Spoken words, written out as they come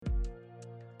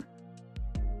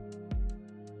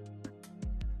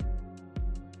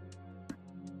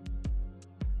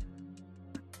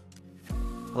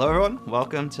Hello, everyone.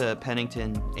 Welcome to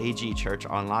Pennington AG Church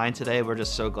Online today. We're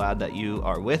just so glad that you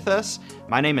are with us.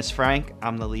 My name is Frank.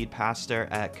 I'm the lead pastor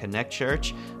at Connect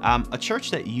Church, a church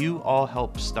that you all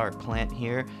helped start plant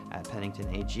here at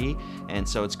Pennington AG. And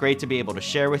so it's great to be able to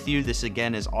share with you. This,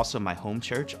 again, is also my home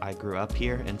church. I grew up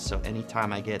here, and so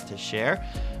anytime I get to share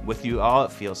with you all,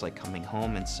 it feels like coming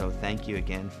home. And so thank you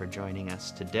again for joining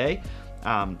us today.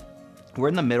 We're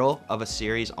in the middle of a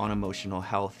series on emotional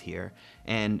health here,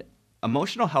 and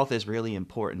emotional health is really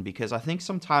important because I think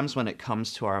sometimes when it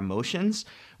comes to our emotions,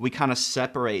 we kind of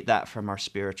separate that from our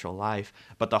spiritual life.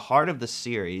 But the heart of the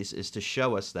series is to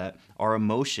show us that our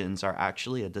emotions are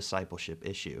actually a discipleship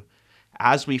issue.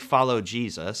 As we follow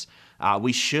Jesus,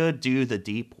 we should do the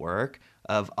deep work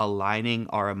of aligning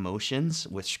our emotions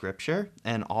with Scripture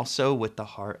and also with the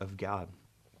heart of God.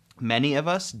 Many of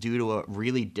us, due to a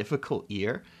really difficult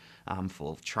year,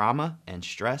 full of trauma and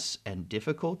stress and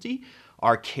difficulty,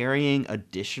 are carrying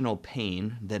additional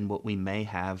pain than what we may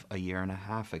have a year and a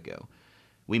half ago.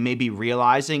 We may be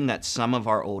realizing that some of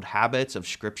our old habits of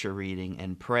scripture reading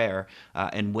and prayer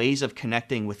and ways of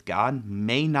connecting with God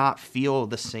may not feel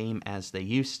the same as they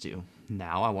used to.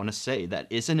 Now, I want to say that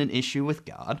isn't an issue with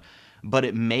God, but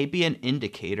it may be an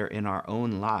indicator in our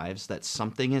own lives that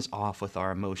something is off with our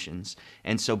emotions.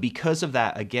 And so because of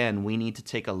that, again, we need to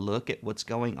take a look at what's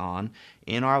going on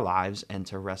in our lives and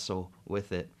to wrestle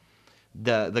with it.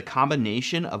 The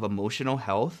combination of emotional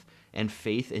health and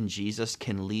faith in Jesus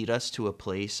can lead us to a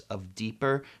place of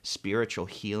deeper spiritual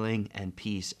healing and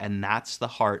peace, and that's the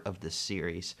heart of this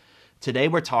series. Today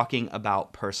we're talking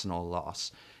about personal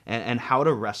loss and how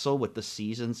to wrestle with the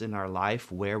seasons in our life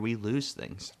where we lose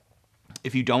things.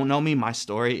 If you don't know me, my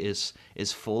story is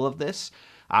full of this.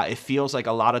 It feels like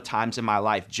a lot of times in my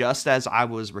life, just as I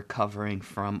was recovering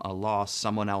from a loss,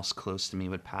 someone else close to me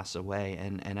would pass away.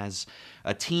 And as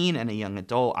a teen and a young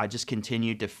adult, I just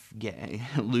continued to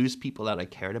lose people that I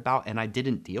cared about, and I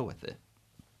didn't deal with it.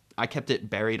 I kept it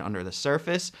buried under the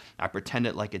surface. I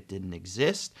pretended like it didn't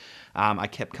exist. I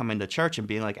kept coming to church and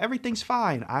being like, everything's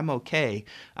fine, I'm okay.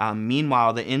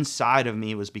 Meanwhile, the inside of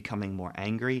me was becoming more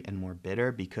angry and more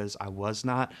bitter because I was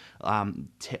not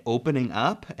opening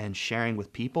up and sharing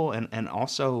with people and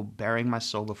also bearing my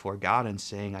soul before God and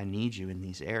saying, I need you in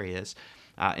these areas.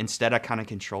 Instead, I kind of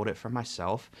controlled it for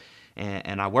myself.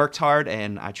 And I worked hard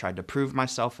and I tried to prove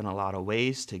myself in a lot of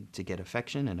ways to get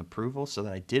affection and approval so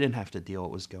that I didn't have to deal with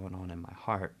what was going on in my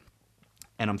heart.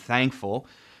 And I'm thankful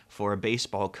for a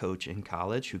baseball coach in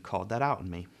college who called that out in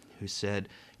me, who said,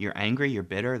 you're angry, you're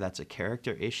bitter, that's a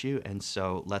character issue, and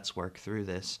so let's work through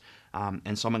this.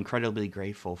 And so I'm incredibly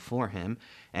grateful for him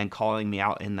and calling me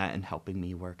out in that and helping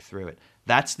me work through it.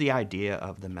 That's the idea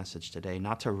of the message today,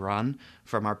 not to run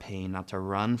from our pain, not to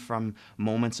run from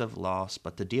moments of loss,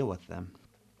 but to deal with them.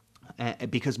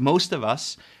 Because most of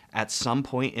us at some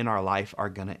point in our life are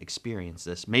going to experience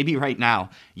this. Maybe right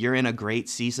now you're in a great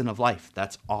season of life.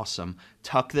 That's awesome.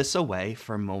 Tuck this away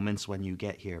for moments when you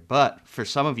get here. But for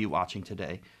some of you watching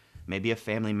today, maybe a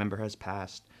family member has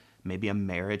passed, maybe a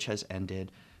marriage has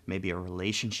ended, maybe a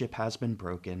relationship has been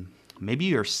broken. Maybe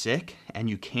you're sick and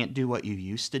you can't do what you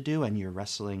used to do and you're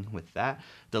wrestling with that.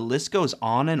 The list goes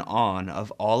on and on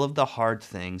of all of the hard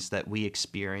things that we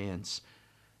experience.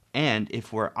 And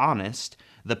if we're honest,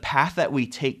 the path that we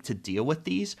take to deal with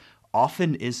these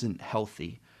often isn't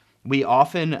healthy. We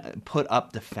often put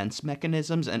up defense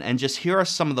mechanisms, and just here are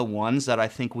some of the ones that I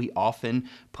think we often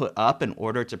put up in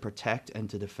order to protect and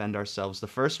to defend ourselves. The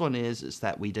first one is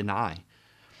that we deny.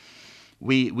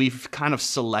 We've kind of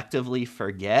selectively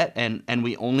forget and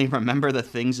we only remember the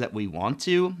things that we want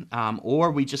to, or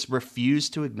we just refuse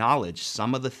to acknowledge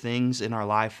some of the things in our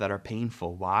life that are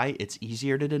painful. Why? It's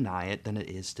easier to deny it than it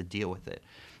is to deal with it.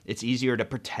 It's easier to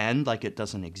pretend like it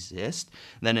doesn't exist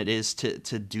than it is to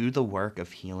do the work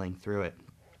of healing through it.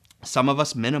 Some of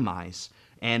us minimize.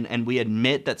 And we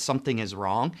admit that something is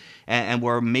wrong, and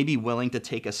we're maybe willing to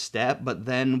take a step, but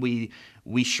then we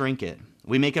shrink it.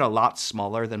 We make it a lot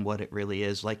smaller than what it really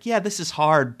is. Like, yeah, this is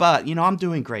hard, but, I'm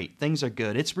doing great. Things are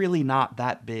good. It's really not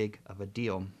that big of a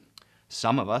deal.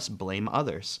 Some of us blame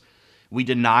others. We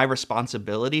deny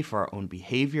responsibility for our own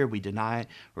behavior. We deny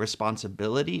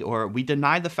responsibility, or we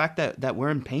deny the fact that we're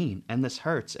in pain and this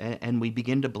hurts, and we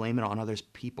begin to blame it on other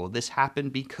people. This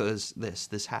happened because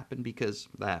this happened because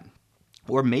that.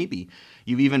 Or maybe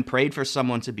you've even prayed for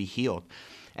someone to be healed.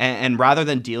 And rather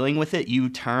than dealing with it, you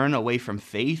turn away from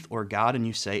faith or God and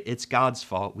you say, it's God's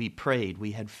fault. We prayed.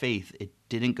 We had faith. It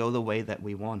didn't go the way that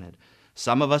we wanted.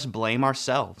 Some of us blame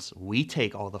ourselves. We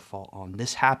take all the fault on.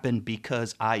 This happened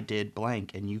because I did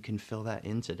blank, and you can fill that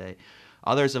in today.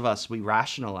 Others of us, we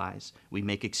rationalize, we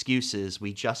make excuses,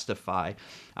 we justify,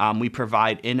 we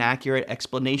provide inaccurate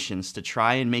explanations to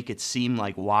try and make it seem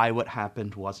like why what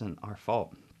happened wasn't our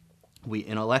fault. We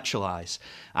intellectualize.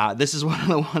 This is one of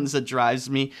the ones that drives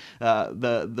me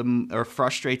or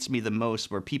frustrates me the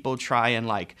most, where people try and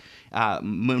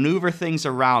maneuver things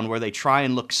around, where they try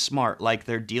and look smart, like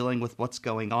they're dealing with what's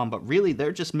going on, but really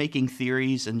they're just making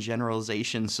theories and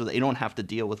generalizations so they don't have to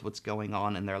deal with what's going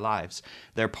on in their lives.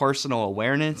 Their personal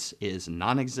awareness is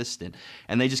non-existent,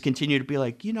 and they just continue to be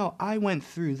like, I went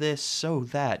through this so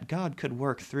that God could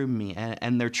work through me,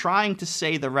 and they're trying to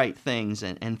say the right things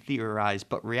and theorize,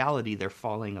 but reality, they're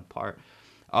falling apart.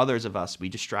 Others of us, we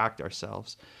distract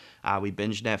ourselves. We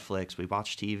binge Netflix, we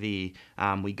watch TV,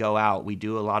 we go out, we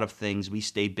do a lot of things, we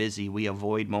stay busy, we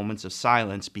avoid moments of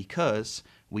silence because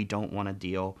we don't want to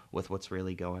deal with what's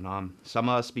really going on. Some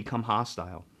of us become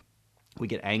hostile. We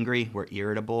get angry, we're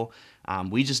irritable,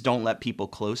 we just don't let people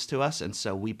close to us, and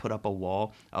so we put up a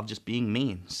wall of just being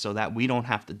mean so that we don't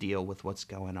have to deal with what's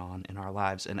going on in our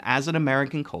lives. And as an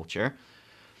American culture,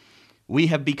 we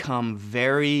have become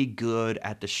very good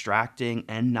at distracting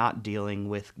and not dealing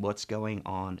with what's going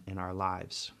on in our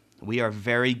lives. We are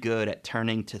very good at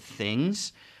turning to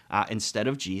things instead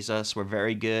of Jesus. We're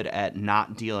very good at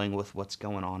not dealing with what's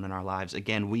going on in our lives.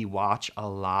 Again, we watch a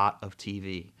lot of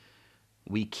TV.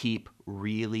 We keep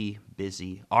really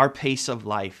busy. Our pace of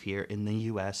life here in the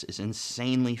U.S. is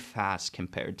insanely fast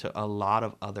compared to a lot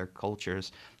of other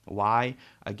cultures. Why?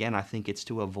 Again, I think it's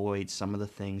to avoid some of the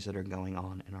things that are going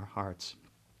on in our hearts.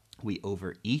 We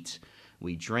overeat,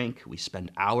 we drink, we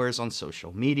spend hours on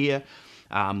social media.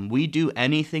 We do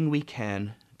anything we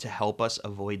can to help us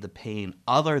avoid the pain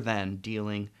other than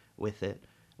dealing with it.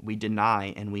 We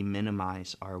deny and we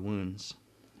minimize our wounds.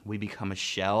 We become a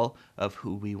shell of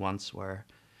who we once were.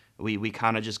 We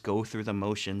kind of just go through the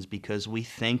motions because we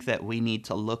think that we need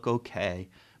to look okay,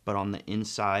 but on the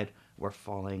inside, we're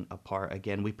falling apart.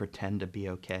 Again, we pretend to be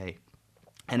okay.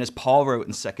 And as Paul wrote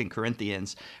in 2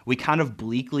 Corinthians, we kind of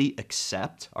bleakly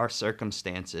accept our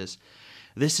circumstances.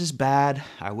 This is bad.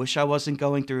 I wish I wasn't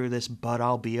going through this, but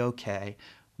I'll be okay.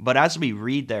 But as we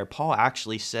read there, Paul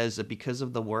actually says that because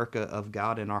of the work of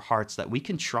God in our hearts, that we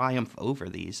can triumph over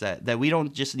these, that we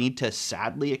don't just need to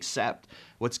sadly accept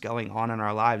what's going on in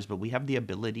our lives, but we have the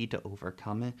ability to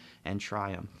overcome it and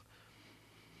triumph.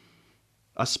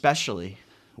 Especially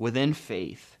within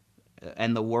faith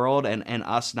and the world and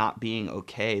us not being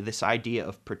okay, this idea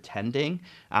of pretending.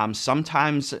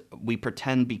 Sometimes we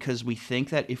pretend because we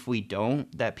think that if we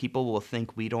don't, that people will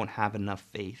think we don't have enough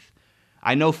faith.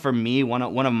 I know for me, one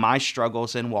of my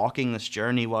struggles in walking this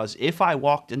journey was if I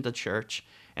walked into church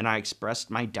and I expressed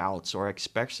my doubts or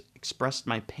expressed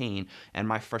my pain and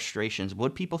my frustrations,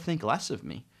 would people think less of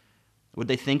me? Would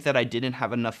they think that I didn't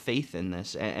have enough faith in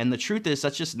this? And the truth is,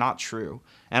 that's just not true.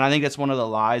 And I think that's one of the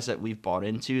lies that we've bought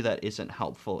into that isn't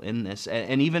helpful in this.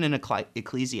 And even in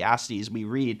Ecclesiastes, we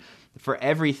read, for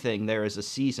everything there is a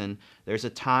season. There's a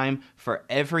time for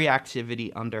every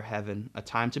activity under heaven, a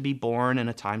time to be born and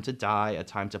a time to die, a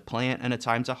time to plant and a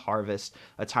time to harvest,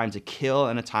 a time to kill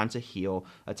and a time to heal,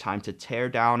 a time to tear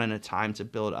down and a time to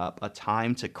build up, a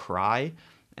time to cry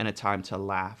and a time to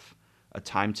laugh, a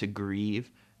time to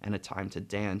grieve and a time to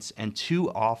dance. And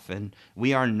too often,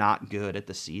 we are not good at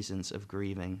the seasons of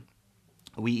grieving.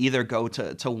 We either go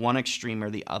to one extreme or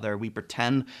the other. We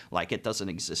pretend like it doesn't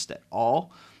exist at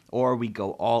all, or we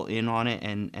go all in on it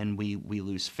and we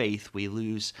lose faith. We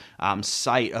lose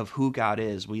sight of who God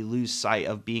is. We lose sight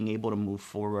of being able to move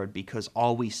forward because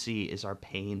all we see is our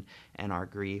pain and our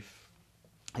grief.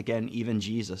 Again, even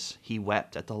Jesus, he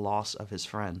wept at the loss of his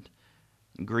friend.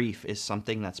 Grief is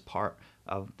something that's part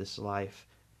of this life.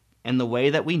 And the way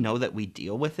that we know that we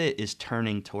deal with it is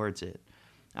turning towards it.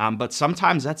 But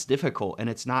sometimes that's difficult and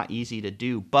it's not easy to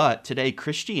do. But today,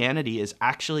 Christianity is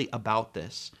actually about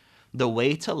this. The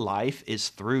way to life is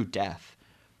through death.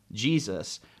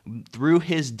 Jesus, through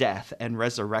his death and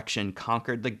resurrection,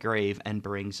 conquered the grave and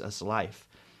brings us life.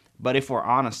 But if we're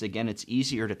honest, again, it's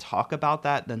easier to talk about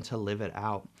that than to live it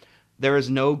out. There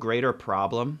is no greater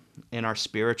problem in our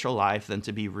spiritual life than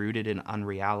to be rooted in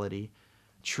unreality.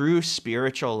 True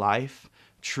spiritual life,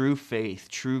 true faith,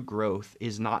 true growth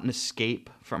is not an escape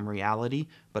from reality,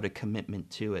 but a commitment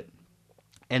to it.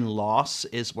 And loss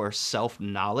is where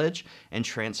self-knowledge and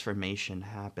transformation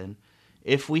happen.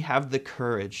 If we have the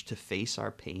courage to face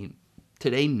our pain,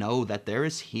 today know that there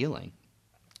is healing.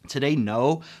 Today,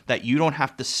 know that you don't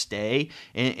have to stay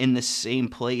in the same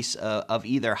place of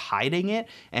either hiding it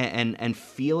and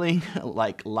feeling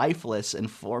like lifeless and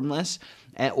formless,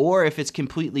 or if it's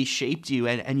completely shaped you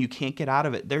and you can't get out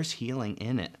of it, there's healing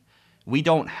in it. We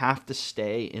don't have to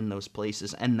stay in those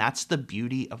places, and that's the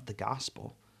beauty of the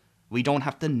gospel. We don't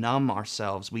have to numb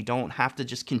ourselves. We don't have to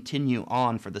just continue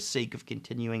on for the sake of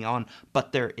continuing on,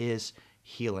 but there is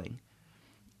healing.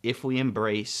 If we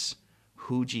embrace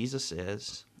who Jesus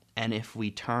is, and if we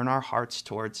turn our hearts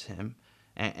towards him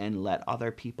and let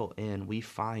other people in, we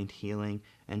find healing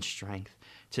and strength.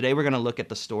 Today we're going to look at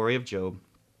the story of Job.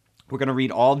 We're going to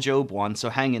read all Job 1, so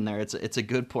hang in there. It's a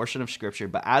good portion of Scripture.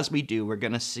 But as we do, we're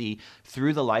going to see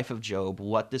through the life of Job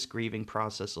what this grieving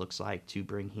process looks like to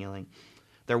bring healing.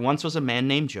 There once was a man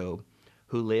named Job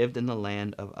who lived in the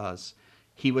land of Uz.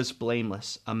 He was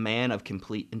blameless, a man of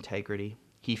complete integrity.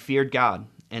 He feared God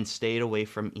and stayed away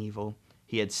from evil.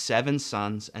 He had 7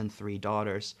 sons and 3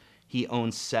 daughters. He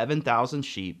owned 7,000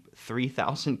 sheep,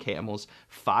 3,000 camels,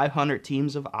 500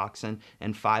 teams of oxen,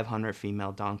 and 500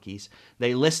 female donkeys.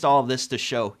 They list all of this to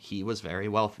show he was very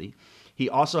wealthy. He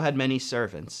also had many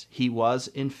servants. He was,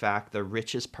 in fact, the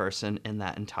richest person in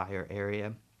that entire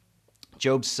area.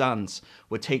 Job's sons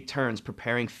would take turns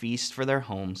preparing feasts for their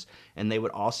homes, and they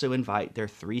would also invite their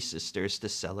 3 sisters to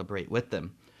celebrate with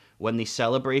them. When the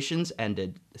celebrations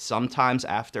ended, sometimes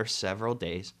after several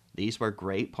days, these were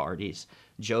great parties,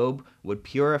 Job would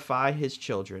purify his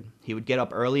children. He would get up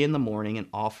early in the morning and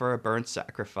offer a burnt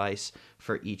sacrifice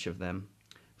for each of them.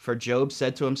 For Job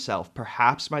said to himself,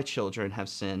 "Perhaps my children have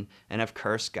sinned and have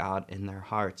cursed God in their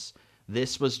hearts."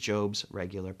 This was Job's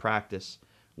regular practice.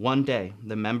 One day,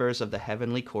 the members of the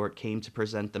heavenly court came to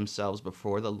present themselves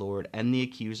before the Lord, and the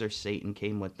accuser Satan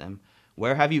came with them.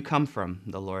 "Where have you come from?"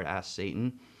 the Lord asked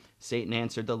Satan. Satan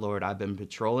answered the Lord, "I've been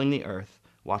patrolling the earth,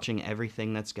 watching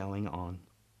everything that's going on."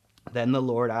 Then the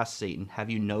Lord asked Satan, "Have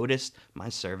you noticed my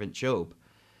servant Job?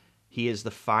 He is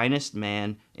the finest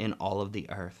man in all of the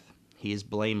earth. He is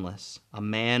blameless, a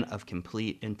man of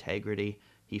complete integrity.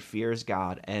 He fears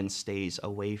God and stays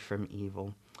away from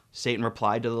evil." Satan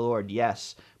replied to the Lord,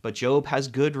 "Yes, but Job has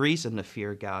good reason to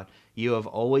fear God. You have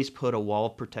always put a wall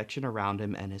of protection around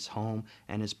him and his home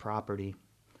and his property.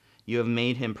 You have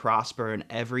made him prosper in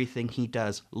everything he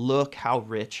does. Look how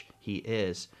rich he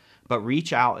is. But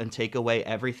reach out and take away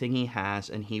everything he has,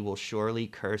 and he will surely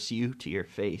curse you to your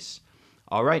face."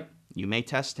 "All right, you may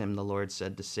test him," the Lord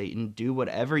said to Satan. "Do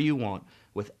whatever you want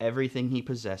with everything he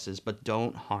possesses, but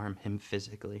don't harm him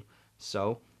physically."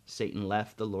 So Satan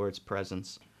left the Lord's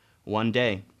presence. One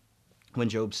day, when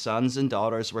Job's sons and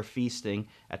daughters were feasting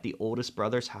at the oldest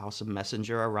brother's house, a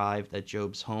messenger arrived at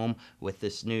Job's home with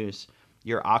this news: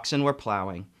 "Your oxen were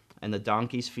plowing, and the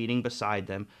donkeys feeding beside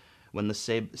them, when the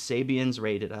Sabeans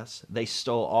raided us. They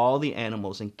stole all the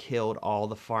animals and killed all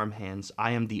the farmhands.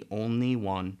 I am the only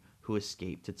one who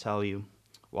escaped to tell you."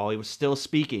 While he was still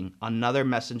speaking, another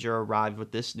messenger arrived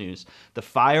with this news: "The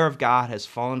fire of God has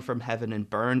fallen from heaven and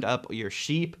burned up your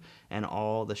sheep and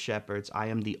all the shepherds. I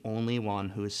am the only one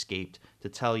who escaped to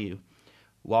tell you."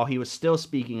 While he was still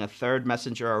speaking, a third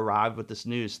messenger arrived with this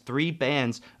news: "3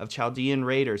 bands of Chaldean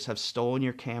raiders have stolen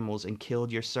your camels and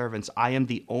killed your servants. I am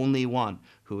the only one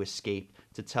who escaped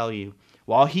to tell you."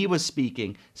 While he was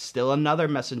speaking, still another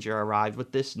messenger arrived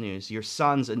with this news: "Your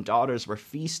sons and daughters were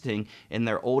feasting in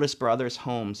their oldest brother's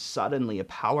home. Suddenly, a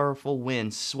powerful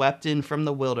wind swept in from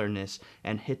the wilderness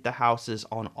and hit the houses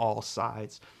on all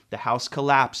sides. The house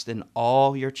collapsed, and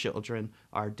all your children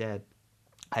are dead.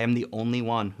 I am the only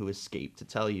one who escaped to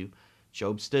tell you."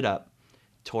 Job stood up,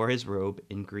 tore his robe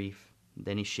in grief.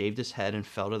 Then he shaved his head and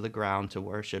fell to the ground to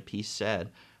worship. He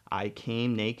said, "I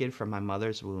came naked from my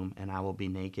mother's womb, and I will be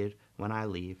naked when I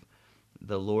leave.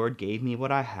 The Lord gave me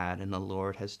what I had, and the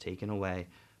Lord has taken away.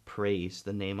 Praise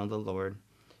the name of the Lord."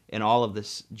 In all of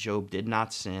this, Job did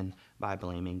not sin by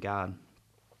blaming God.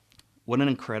 What an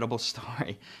incredible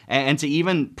story. And to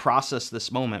even process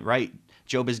this moment, right?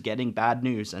 Job is getting bad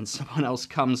news, and someone else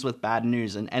comes with bad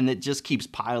news, and it just keeps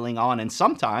piling on. And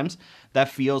sometimes that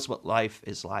feels what life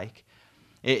is like.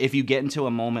 If you get into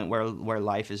a moment where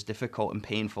life is difficult and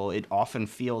painful, it often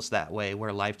feels that way,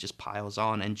 where life just piles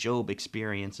on, and Job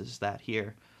experiences that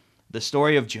here. The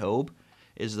story of Job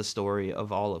is the story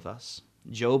of all of us.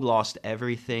 Job lost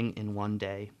everything in one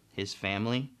day: his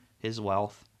family, his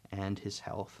wealth, and his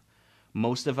health.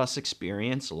 Most of us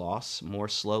experience loss more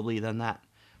slowly than that.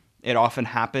 It often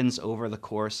happens over the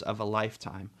course of a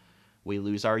lifetime. We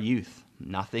lose our youth.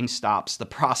 Nothing stops the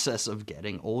process of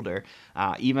getting older.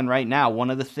 Even right now, one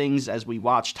of the things as we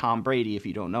watch Tom Brady, if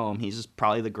you don't know him, he's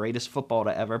probably the greatest football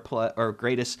to ever play, or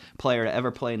greatest player to ever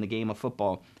play in the game of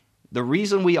football. The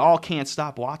reason we all can't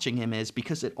stop watching him is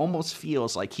because it almost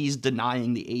feels like he's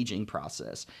denying the aging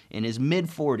process. In his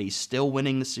mid-40s, still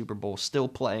winning the Super Bowl, still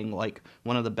playing like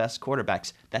one of the best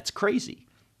quarterbacks. That's crazy.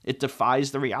 It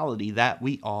defies the reality that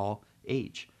we all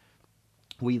age.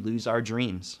 We lose our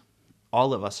dreams.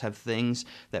 All of us have things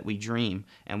that we dream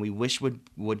and we wish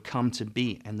would come to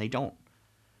be, and they don't.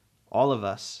 All of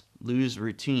us lose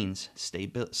routines,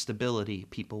 stability,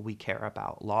 people we care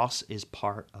about. Loss is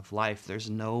part of life. There's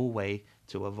no way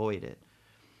to avoid it.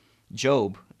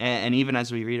 Job, and even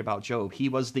as we read about Job, he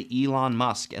was the Elon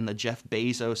Musk and the Jeff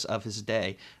Bezos of his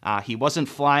day. He wasn't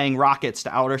flying rockets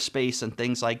to outer space and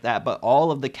things like that, but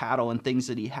all of the cattle and things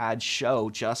that he had show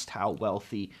just how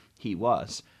wealthy he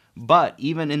was. But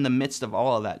even in the midst of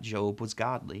all of that, Job was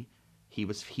godly. He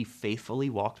faithfully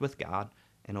walked with God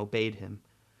and obeyed him.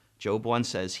 Job 1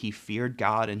 says he feared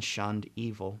God and shunned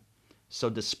evil.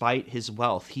 So despite his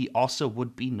wealth, he also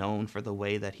would be known for the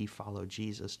way that he followed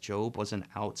Jesus. Job was an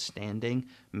outstanding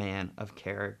man of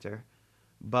character.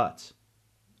 But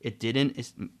it didn't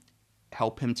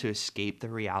help him to escape the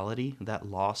reality that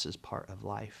loss is part of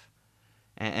life.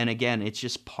 And again, it's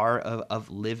just part of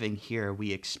living here.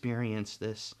 We experience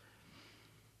this.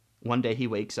 One day he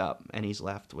wakes up and he's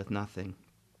left with nothing.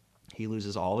 He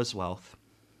loses all his wealth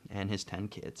and his 10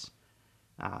 kids.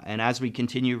 And as we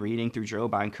continue reading through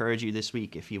Job, I encourage you this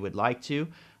week, if you would like to,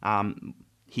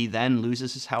 he then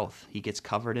loses his health. He gets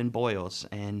covered in boils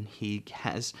and he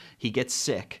gets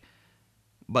sick.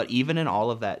 But even in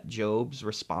all of that, Job's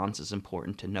response is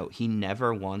important to note. He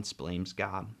never once blames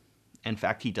God. In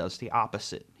fact, he does the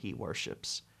opposite. He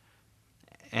worships.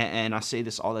 And I say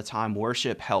this all the time,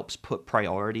 worship helps put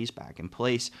priorities back in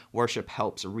place. Worship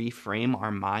helps reframe our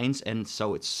minds. And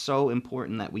so it's so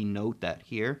important that we note that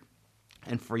here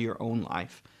and for your own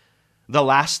life. The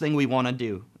last thing we want to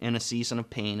do in a season of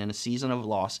pain, in a season of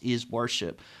loss, is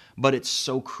worship. But it's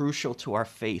so crucial to our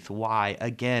faith. Why?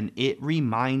 Again, it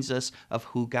reminds us of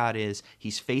who God is.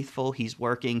 He's faithful, he's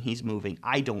working, he's moving.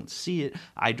 I don't see it,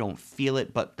 I don't feel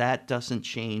it, but that doesn't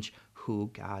change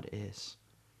who God is.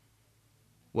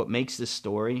 What makes this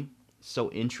story so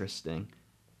interesting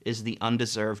is the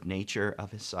undeserved nature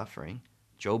of his suffering.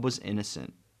 Job was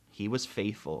innocent. He was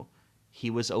faithful. He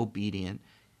was obedient.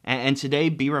 And today,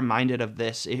 be reminded of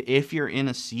this. If you're in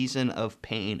a season of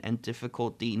pain and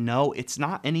difficulty, no, it's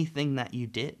not anything that you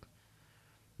did.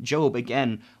 Job,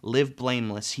 again, lived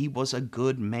blameless. He was a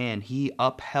good man. He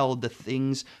upheld the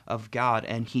things of God,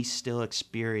 and he still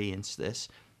experienced this.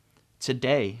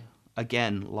 Today,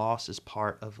 again, loss is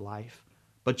part of life.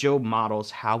 But Job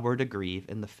models how we're to grieve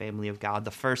in the family of God.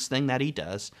 The first thing that he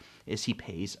does is he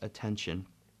pays attention.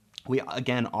 We,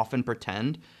 again, often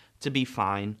pretend to be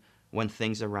fine when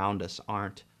things around us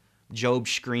aren't. Job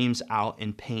screams out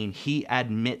in pain. He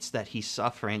admits that he's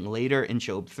suffering. Later in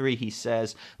Job 3, he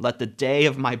says, "Let the day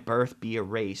of my birth be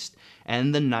erased,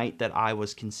 and the night that I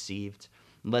was conceived.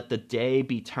 Let the day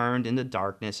be turned into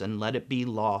darkness, and let it be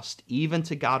lost, even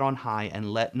to God on high,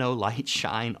 and let no light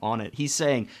shine on it." He's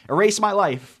saying, erase my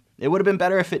life. It would have been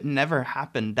better if it never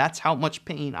happened. That's how much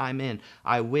pain I'm in.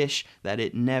 I wish that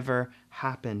it never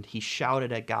happened. He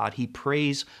shouted at God. He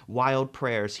prays wild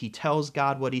prayers. He tells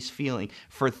God what he's feeling.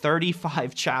 For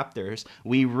 35 chapters,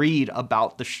 we read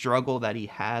about the struggle that he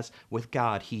has with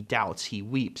God. He doubts. He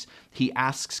weeps. He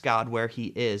asks God where he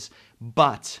is.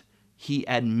 But he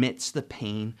admits the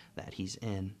pain that he's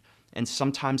in. And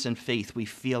sometimes in faith, we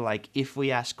feel like if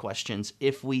we ask questions,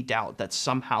 if we doubt, that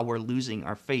somehow we're losing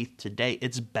our faith today.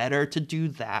 It's better to do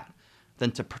that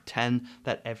than to pretend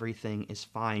that everything is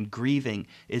fine. Grieving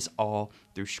is all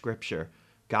through Scripture.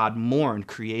 God mourned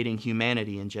creating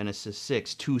humanity in Genesis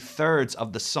 6. 2/3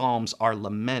 of the Psalms are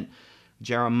lament.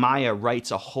 Jeremiah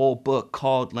writes a whole book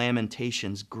called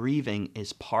Lamentations. Grieving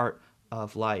is part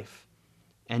of life.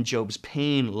 And Job's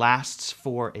pain lasts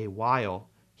for a while.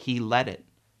 He let it.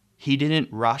 He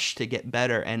didn't rush to get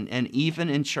better. And even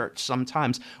in church,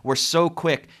 sometimes we're so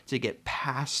quick to get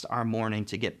past our mourning,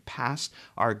 to get past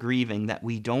our grieving, that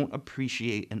we don't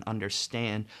appreciate and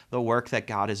understand the work that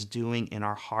God is doing in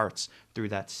our hearts through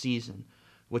that season.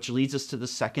 Which leads us to the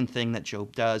second thing that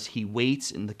Job does. He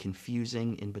waits in the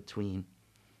confusing in between.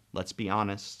 Let's be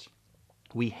honest.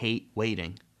 We hate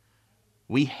waiting.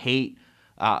 We hate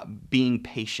being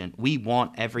patient. We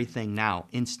want everything now,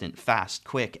 instant, fast,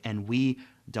 quick, and we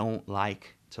don't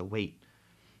like to wait.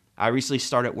 I recently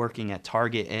started working at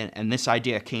Target, and this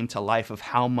idea came to life of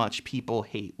how much people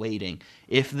hate waiting.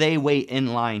 If they wait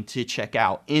in line to check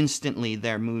out, instantly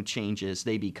their mood changes.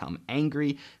 They become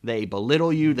angry, they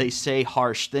belittle you, they say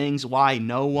harsh things. Why?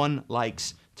 No one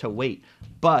likes to wait.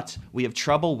 But we have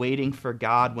trouble waiting for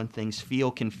God when things feel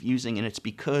confusing, and it's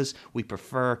because we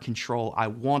prefer control. I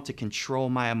want to control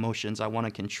my emotions. I want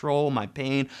to control my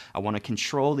pain. I want to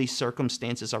control these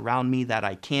circumstances around me that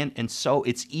I can't, and so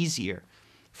it's easier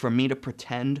for me to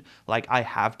pretend like I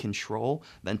have control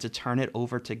than to turn it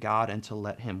over to God and to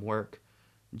let him work.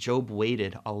 Job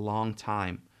waited a long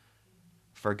time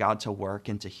for God to work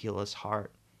and to heal his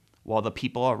heart. While the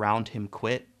people around him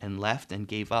quit and left and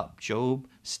gave up, Job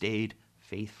stayed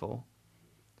faithful.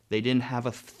 They didn't have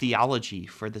a theology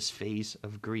for this phase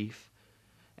of grief.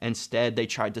 Instead, they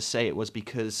tried to say it was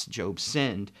because Job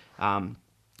sinned.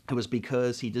 It was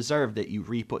because he deserved it. You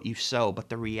reap what you sow. But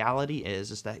the reality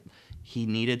is that he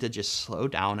needed to just slow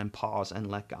down and pause and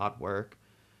let God work.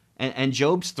 And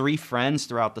Job's three friends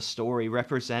throughout the story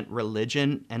represent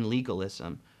religion and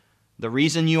legalism. The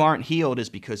reason you aren't healed is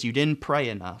because you didn't pray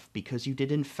enough, because you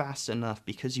didn't fast enough,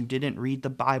 because you didn't read the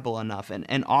Bible enough.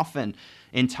 And often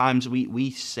in times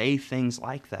we say things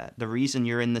like that. The reason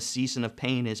you're in the season of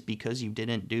pain is because you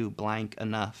didn't do blank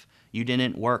enough. You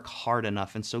didn't work hard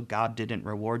enough, and so God didn't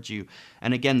reward you.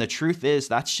 And again, the truth is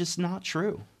that's just not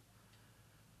true.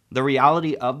 The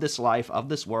reality of this life, of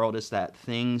this world, is that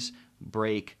things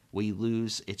break, we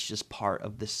lose. It's just part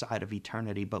of this side of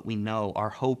eternity. But we know our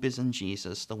hope is in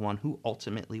Jesus, the one who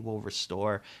ultimately will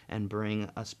restore and bring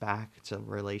us back to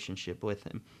relationship with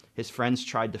him. His friends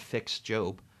tried to fix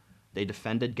Job. They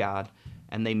defended God,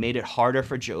 and they made it harder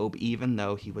for Job even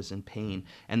though he was in pain.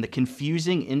 And the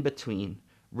confusing in between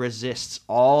resists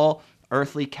all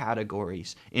earthly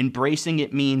categories. Embracing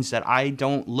it means that I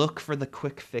don't look for the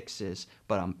quick fixes,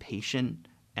 but I'm patient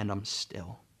and I'm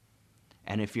still.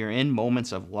 And if you're in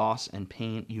moments of loss and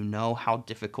pain, you know how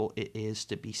difficult it is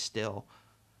to be still.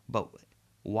 But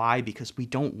why? Because we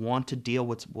don't want to deal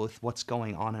with what's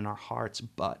going on in our hearts,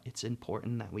 but it's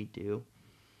important that we do.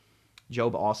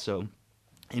 Job also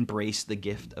embraced the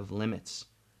gift of limits.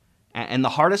 And the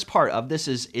hardest part of this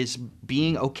is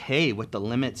being okay with the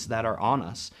limits that are on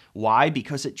us. Why?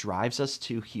 Because it drives us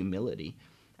to humility.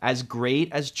 As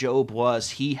great as Job was,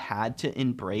 he had to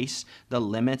embrace the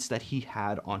limits that he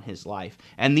had on his life.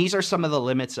 And these are some of the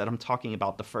limits that I'm talking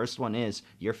about. The first one is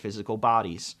your physical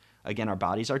bodies. Again, our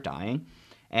bodies are dying,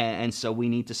 and so we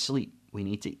need to sleep. We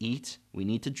need to eat. We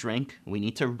need to drink. We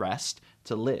need to rest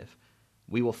to live.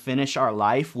 We will finish our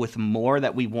life with more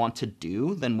that we want to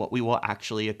do than what we will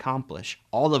actually accomplish.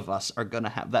 All of us are going to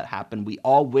have that happen. We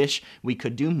all wish we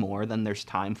could do more than there's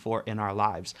time for in our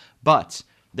lives. But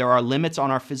there are limits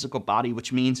on our physical body,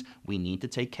 which means we need to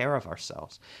take care of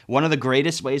ourselves. One of the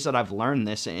greatest ways that I've learned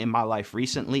this in my life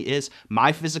recently is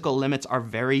my physical limits are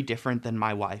very different than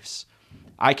my wife's.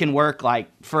 I can work like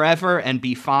forever and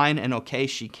be fine and okay.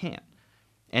 She can't.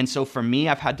 And so for me,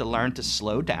 I've had to learn to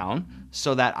slow down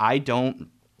so that I don't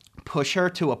push her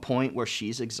to a point where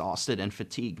she's exhausted and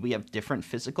fatigued. We have different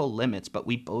physical limits, but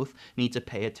we both need to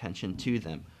pay attention to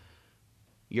them.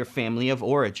 Your family of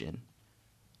origin.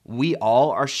 We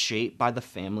all are shaped by the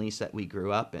families that we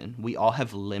grew up in. We all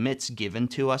have limits given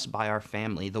to us by our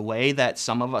family. The way that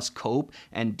some of us cope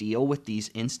and deal with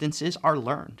these instances are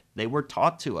learned. They were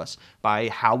taught to us by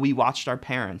how we watched our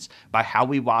parents, by how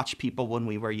we watched people when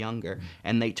we were younger,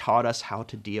 and they taught us how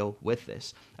to deal with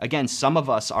this. Again, some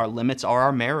of us, our limits are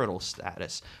our marital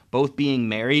status. Both being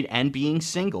married and being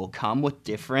single come with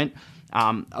different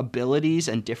abilities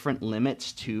and different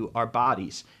limits to our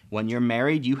bodies. When you're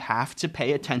married, you have to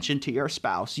pay attention to your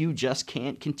spouse. You just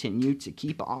can't continue to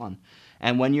keep on.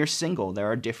 And when you're single, there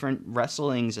are different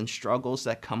wrestlings and struggles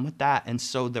that come with that. And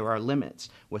so there are limits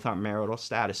with our marital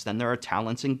status. Then there are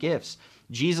talents and gifts.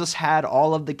 Jesus had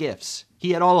all of the gifts.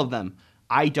 He had all of them.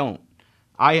 I don't.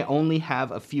 I only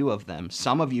have a few of them.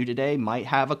 Some of you today might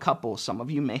have a couple. Some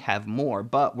of you may have more,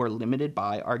 but we're limited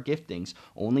by our giftings.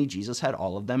 Only Jesus had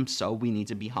all of them, so we need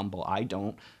to be humble. I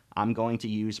don't. I'm going to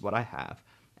use what I have.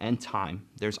 And time.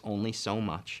 There's only so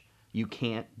much. You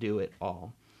can't do it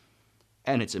all.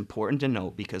 And it's important to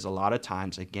note because a lot of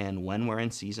times, again, when we're in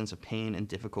seasons of pain and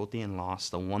difficulty and loss,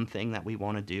 the one thing that we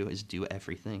want to do is do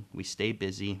everything. We stay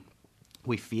busy.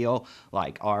 We feel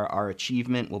like our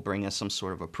achievement will bring us some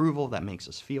sort of approval that makes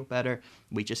us feel better.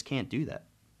 We just can't do that.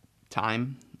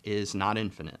 Time is not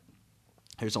infinite.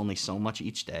 There's only so much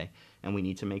each day, and we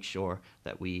need to make sure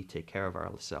that we take care of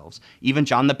ourselves. Even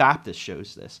John the Baptist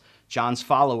shows this. John's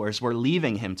followers were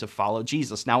leaving him to follow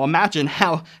Jesus. Now imagine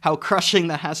how crushing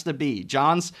that has to be.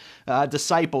 John's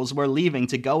disciples were leaving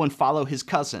to go and follow his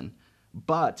cousin.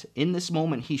 But in this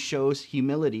moment, he shows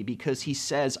humility because he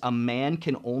says a man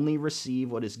can only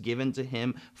receive what is given to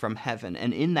him from heaven.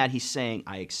 And in that, he's saying,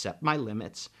 I accept my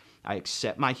limits. I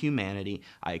accept my humanity.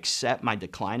 I accept my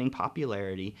declining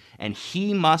popularity, and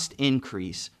he must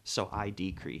increase so I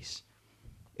decrease.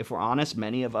 If we're honest,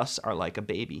 many of us are like a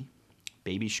baby.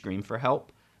 Babies scream for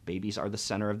help. Babies are the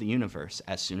center of the universe.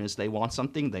 As soon as they want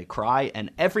something, they cry, and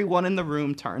everyone in the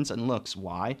room turns and looks.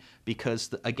 Why?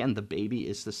 Because, again, the baby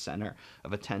is the center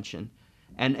of attention.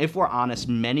 And if we're honest,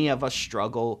 many of us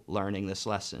struggle learning this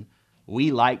lesson.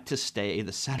 We like to stay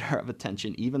the center of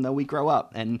attention, even though we grow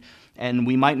up. And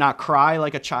we might not cry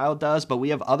like a child does, but we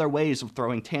have other ways of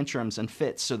throwing tantrums and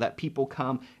fits so that people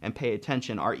come and pay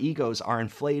attention. Our egos are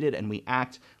inflated, and we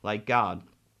act like God.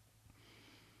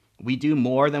 We do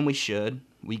more than we should.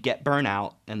 We get burnt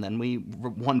out, and then we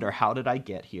wonder, how did I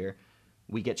get here?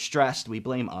 We get stressed. We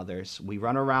blame others. We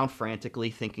run around frantically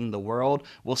thinking the world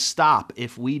will stop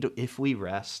if we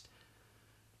rest.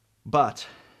 But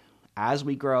as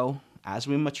we grow, as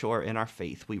we mature in our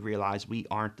faith, we realize we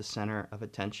aren't the center of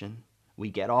attention.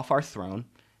 We get off our throne,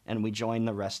 and we join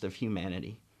the rest of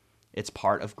humanity. It's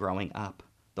part of growing up.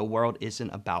 The world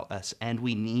isn't about us, and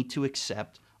we need to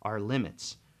accept our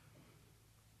limits.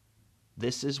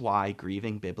 This is why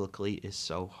grieving biblically is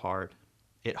so hard.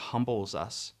 It humbles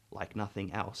us like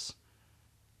nothing else.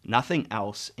 Nothing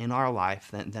else in our life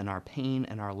than our pain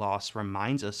and our loss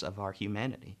reminds us of our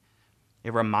humanity.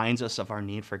 It reminds us of our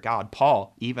need for God.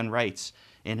 Paul even writes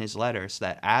in his letters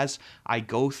that as I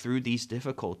go through these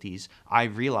difficulties, I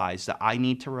realize that I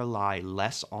need to rely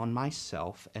less on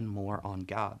myself and more on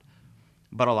God.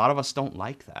 But a lot of us don't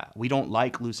like that. We don't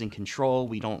like losing control.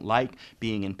 We don't like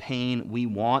being in pain. We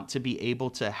want to be able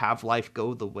to have life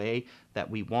go the way that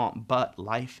we want, but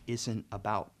life isn't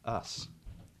about us.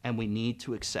 And we need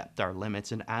to accept our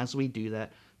limits. And as we do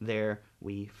that, there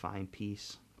we find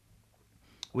peace.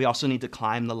 We also need to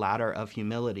climb the ladder of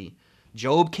humility.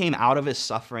 Job came out of his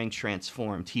suffering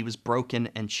transformed. He was broken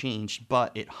and changed,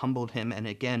 but it humbled him. And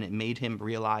again, it made him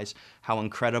realize how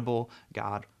incredible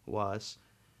God was.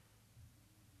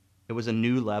 It was a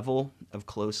new level of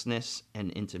closeness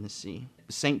and intimacy.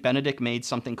 St. Benedict made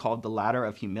something called the ladder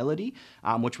of humility,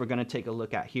 which we're going to take a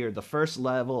look at here. The first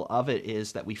level of it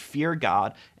is that we fear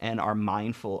God and are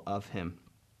mindful of him.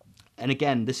 And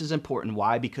again, this is important.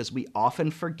 Why? Because we often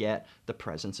forget the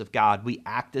presence of God. We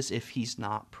act as if he's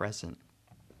not present.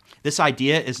 This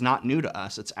idea is not new to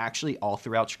us. It's actually all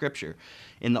throughout Scripture.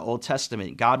 In the Old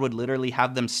Testament, God would literally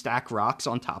have them stack rocks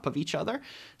on top of each other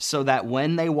so that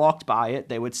when they walked by it,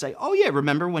 they would say, oh yeah,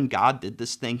 remember when God did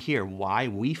this thing here? Why?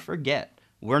 We forget.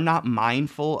 We're not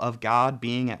mindful of God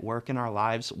being at work in our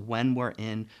lives when we're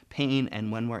in pain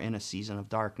and when we're in a season of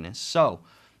darkness. So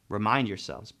remind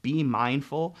yourselves, be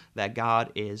mindful that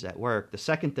God is at work. The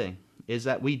second thing is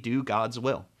that we do God's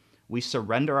will. We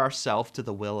surrender ourselves to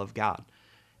the will of God.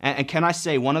 And can I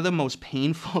say, one of the most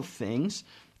painful things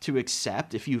to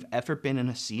accept if you've ever been in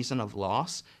a season of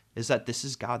loss is that this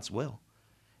is God's will.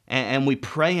 And we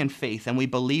pray in faith, and we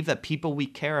believe that people we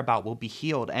care about will be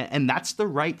healed. And that's the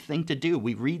right thing to do.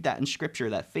 We read that in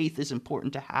Scripture, that faith is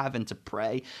important to have and to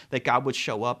pray that God would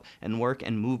show up and work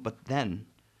and move. But then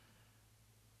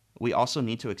we also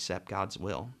need to accept God's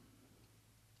will.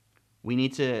 We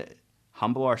need to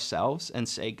humble ourselves and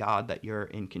say, God, that you're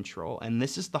in control. And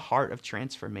this is the heart of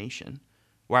transformation,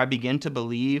 where I begin to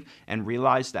believe and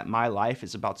realize that my life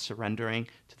is about surrendering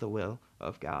to the will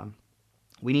of God.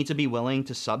 We need to be willing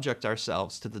to subject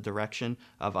ourselves to the direction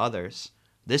of others.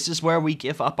 This is where we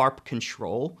give up our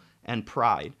control and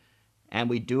pride, and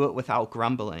we do it without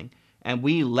grumbling, and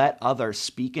we let others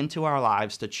speak into our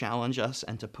lives to challenge us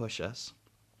and to push us.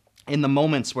 In the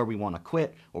moments where we want to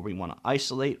quit, or we want to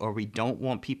isolate, or we don't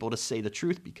want people to say the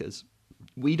truth because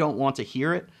we don't want to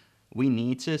hear it, we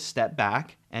need to step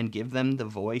back and give them the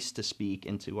voice to speak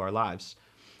into our lives.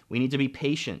 We need to be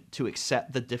patient to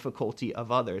accept the difficulty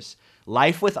of others.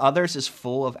 Life with others is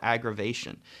full of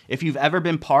aggravation. If you've ever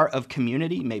been part of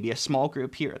community, maybe a small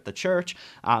group here at the church,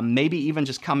 maybe even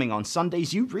just coming on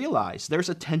Sundays, you realize there's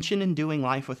a tension in doing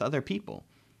life with other people.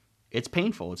 It's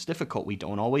painful. It's difficult. We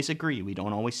don't always agree. We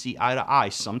don't always see eye to eye.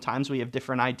 Sometimes we have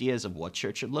different ideas of what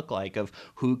church should look like, of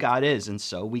who God is, and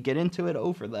so we get into it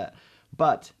over that.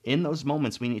 But in those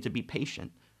moments, we need to be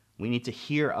patient. We need to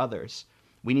hear others.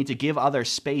 We need to give others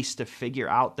space to figure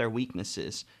out their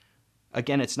weaknesses.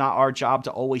 Again, it's not our job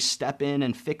to always step in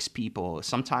and fix people.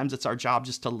 Sometimes it's our job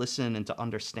just to listen and to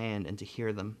understand and to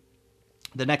hear them.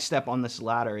 The next step on this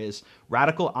ladder is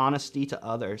radical honesty to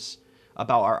others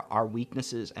about our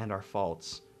weaknesses and our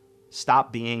faults.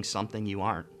 Stop being something you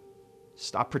aren't.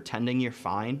 Stop pretending you're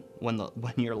fine when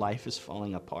your life is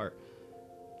falling apart.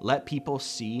 Let people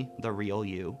see the real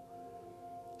you.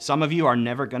 Some of you are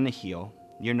never going to heal.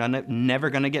 You're never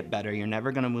going to get better. You're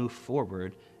never going to move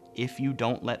forward if you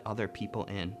don't let other people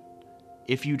in,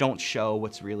 if you don't show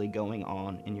what's really going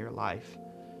on in your life.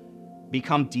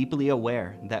 Become deeply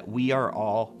aware that we are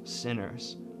all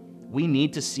sinners. We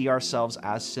need to see ourselves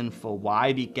as sinful. Why?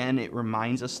 Again, it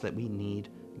reminds us that we need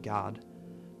God.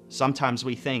 Sometimes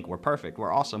we think we're perfect,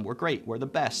 we're awesome, we're great, we're the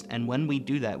best. And when we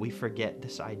do that, we forget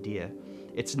this idea.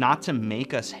 It's not to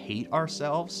make us hate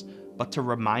ourselves, but to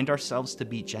remind ourselves to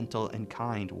be gentle and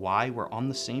kind. Why? We're on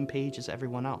the same page as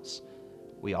everyone else.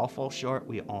 We all fall short,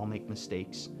 we all make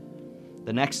mistakes.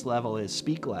 The next level is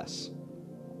speak less.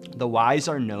 The wise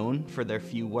are known for their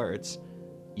few words.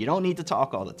 You don't need to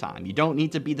talk all the time. You don't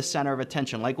need to be the center of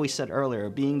attention. Like we said earlier,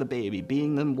 being the baby,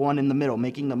 being the one in the middle,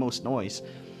 making the most noise.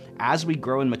 As we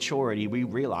grow in maturity, we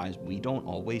realize we don't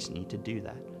always need to do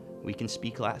that. We can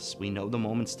speak less. We know the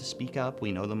moments to speak up.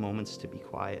 We know the moments to be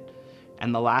quiet.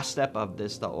 And the last step of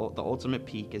this, the ultimate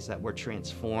peak, is that we're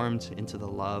transformed into the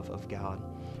love of God.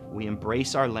 We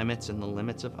embrace our limits and the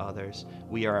limits of others.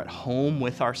 We are at home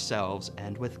with ourselves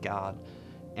and with God.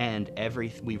 And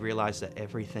we realize that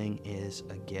everything is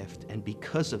a gift. And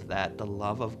because of that, the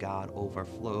love of God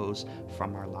overflows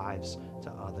from our lives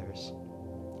to others.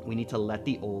 We need to let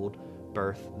the old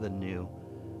birth the new.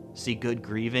 See, good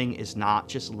grieving is not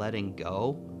just letting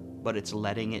go, but it's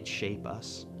letting it shape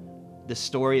us. This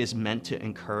story is meant to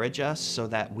encourage us so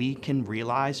that we can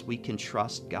realize we can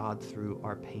trust God through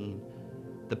our pain.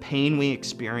 The pain we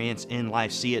experience in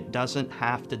life, see, it doesn't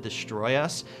have to destroy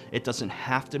us. It doesn't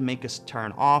have to make us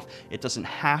turn off. It doesn't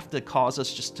have to cause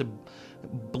us just to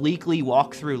bleakly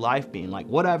walk through life being like,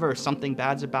 whatever, something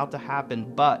bad's about to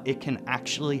happen, but it can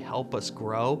actually help us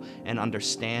grow and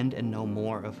understand and know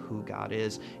more of who God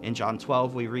is. In John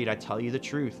 12, we read, I tell you the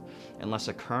truth, unless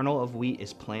a kernel of wheat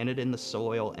is planted in the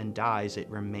soil and dies, it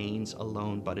remains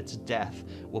alone, but its death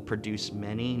will produce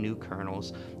many new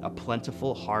kernels, a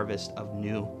plentiful harvest of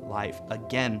new life.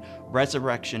 Again,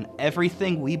 resurrection,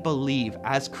 everything we believe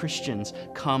as Christians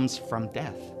comes from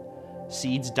death.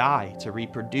 Seeds die to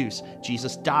reproduce.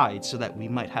 Jesus died so that we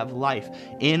might have life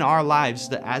in our lives,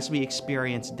 that as we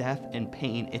experience death and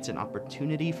pain, it's an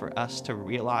opportunity for us to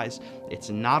realize it's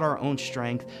not our own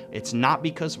strength. It's not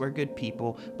because we're good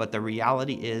people, but the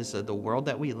reality is that the world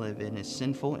that we live in is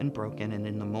sinful and broken, and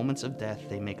in the moments of death,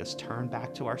 they make us turn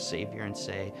back to our Savior and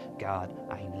say, God,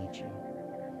 I need you.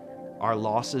 Our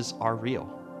losses are real,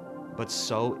 but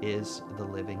so is the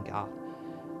living God.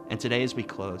 And today as we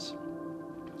close,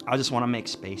 I just want to make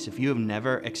space. If you have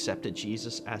never accepted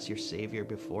Jesus as your Savior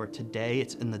before, today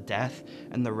it's in the death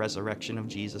and the resurrection of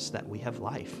Jesus that we have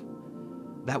life.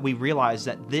 That we realize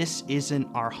that this isn't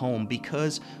our home.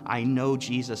 Because I know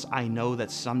Jesus, I know that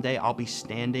someday I'll be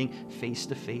standing face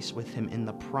to face with him in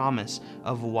the promise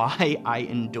of why I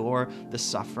endure the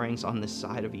sufferings on this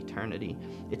side of eternity.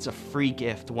 It's a free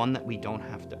gift, one that we don't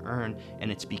have to earn,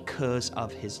 and it's because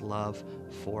of his love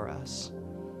for us.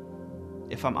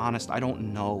 If I'm honest, I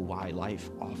don't know why life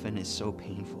often is so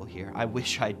painful here. I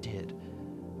wish I did.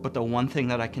 But the one thing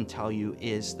that I can tell you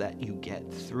is that you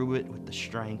get through it with the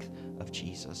strength of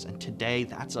Jesus. And today,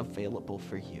 that's available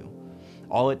for you.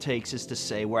 All it takes is to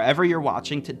say, wherever you're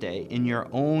watching today, in your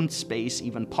own space,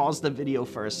 even pause the video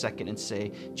for a second and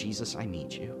say, Jesus, I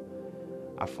need you.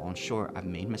 I've fallen short, I've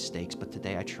made mistakes, but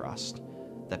today I trust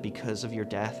that because of your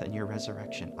death and your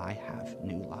resurrection, I have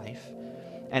new life.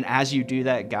 And as you do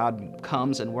that, God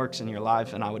comes and works in your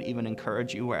life. And I would even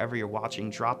encourage you, wherever you're watching,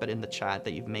 drop it in the chat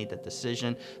that you've made that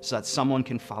decision so that someone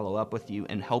can follow up with you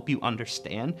and help you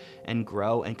understand and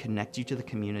grow and connect you to the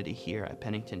community here at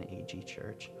Pennington AG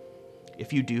Church.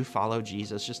 If you do follow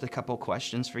Jesus, just a couple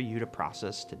questions for you to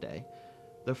process today.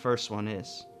 The first one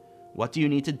is, what do you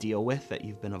need to deal with that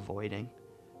you've been avoiding?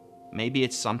 Maybe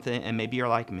it's something, and maybe you're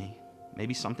like me.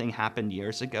 Maybe something happened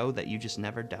years ago that you just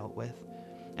never dealt with.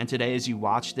 And today, as you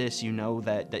watch this, you know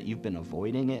that you've been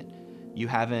avoiding it. You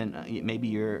haven't, maybe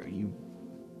you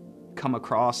come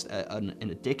across an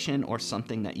addiction or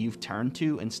something that you've turned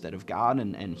to instead of God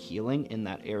and healing in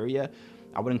that area.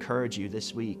 I would encourage you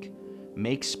this week,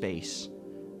 make space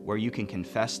where you can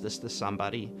confess this to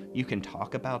somebody, you can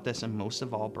talk about this, and most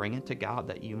of all, bring it to God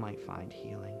that you might find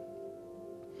healing.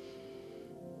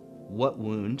 What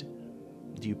wound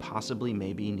do you possibly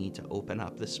maybe need to open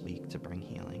up this week to bring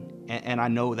healing? And I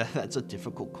know that that's a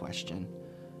difficult question.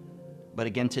 But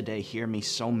again, today, hear me,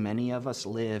 so many of us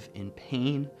live in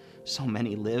pain. So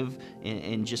many live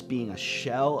in just being a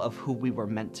shell of who we were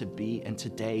meant to be. And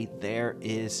today, there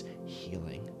is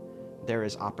healing. There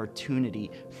is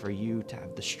opportunity for you to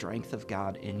have the strength of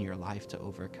God in your life to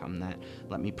overcome that.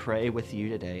 Let me pray with you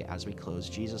today as we close.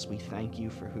 Jesus, we thank you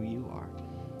for who you are.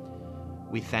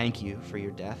 We thank you for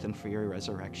your death and for your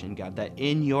resurrection, God, that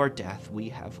in your death we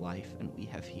have life and we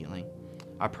have healing.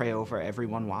 I pray over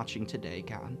everyone watching today,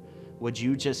 God. Would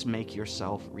you just make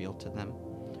yourself real to them?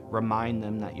 Remind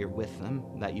them that you're with them,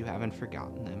 that you haven't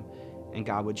forgotten them. And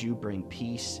God, would you bring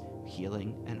peace,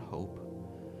 healing, and hope?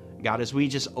 God, as we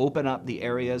just open up the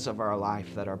areas of our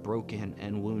life that are broken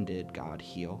and wounded, God,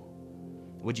 heal.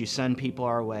 Would you send people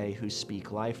our way who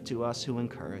speak life to us, who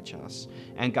encourage us?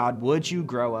 And God, would you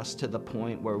grow us to the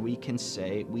point where we can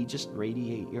say we just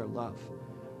radiate your love?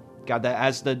 God, that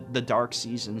as the dark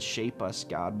seasons shape us,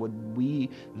 God, would we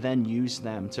then use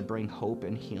them to bring hope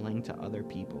and healing to other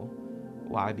people?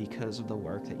 Why? Because of the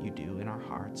work that you do in our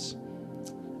hearts.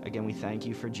 Again, we thank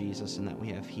you for Jesus and that we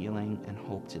have healing and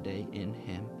hope today in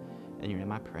him. In your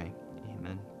name I pray.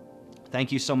 Amen.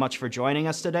 Thank you so much for joining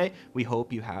us today. We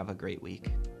hope you have a great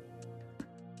week.